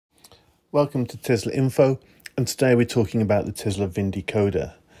Welcome to Tesla Info, and today we're talking about the Tesla VIN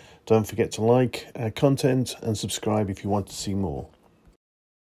Decoder. Don't forget to like our content and subscribe if you want to see more.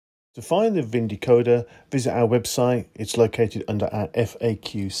 To find the VIN Decoder, visit our website. It's located under our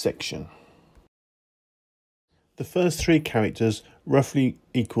FAQ section. The first three characters roughly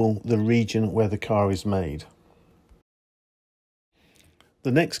equal the region where the car is made.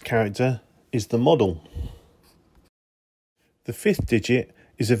 The next character is the model. The fifth digit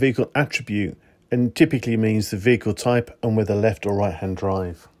is a vehicle attribute and typically means the vehicle type and whether left or right hand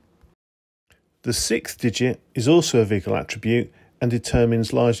drive. The sixth digit is also a vehicle attribute and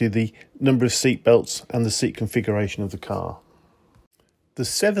determines largely the number of seat belts and the seat configuration of the car. The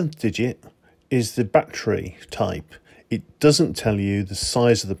seventh digit is the battery type. It doesn't tell you the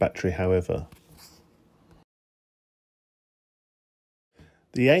size of the battery, however.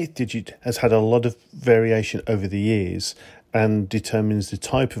 The eighth digit has had a lot of variation over the years and determines the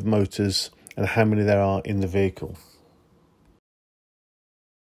type of motors and how many there are in the vehicle.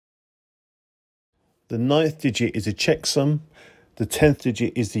 The ninth digit is a checksum. The 10th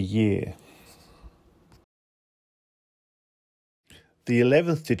digit is the year. The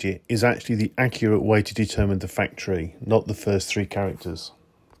 11th digit is actually the accurate way to determine the factory, not the first three characters.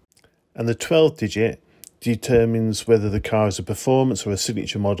 And the 12th digit determines whether the car is a performance or a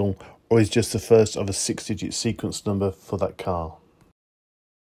signature model or is just the first of a 6-digit sequence number for that car.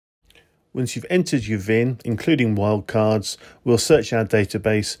 Once you've entered your VIN, including wildcards, we'll search our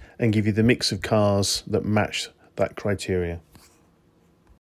database and give you the mix of cars that match that criteria.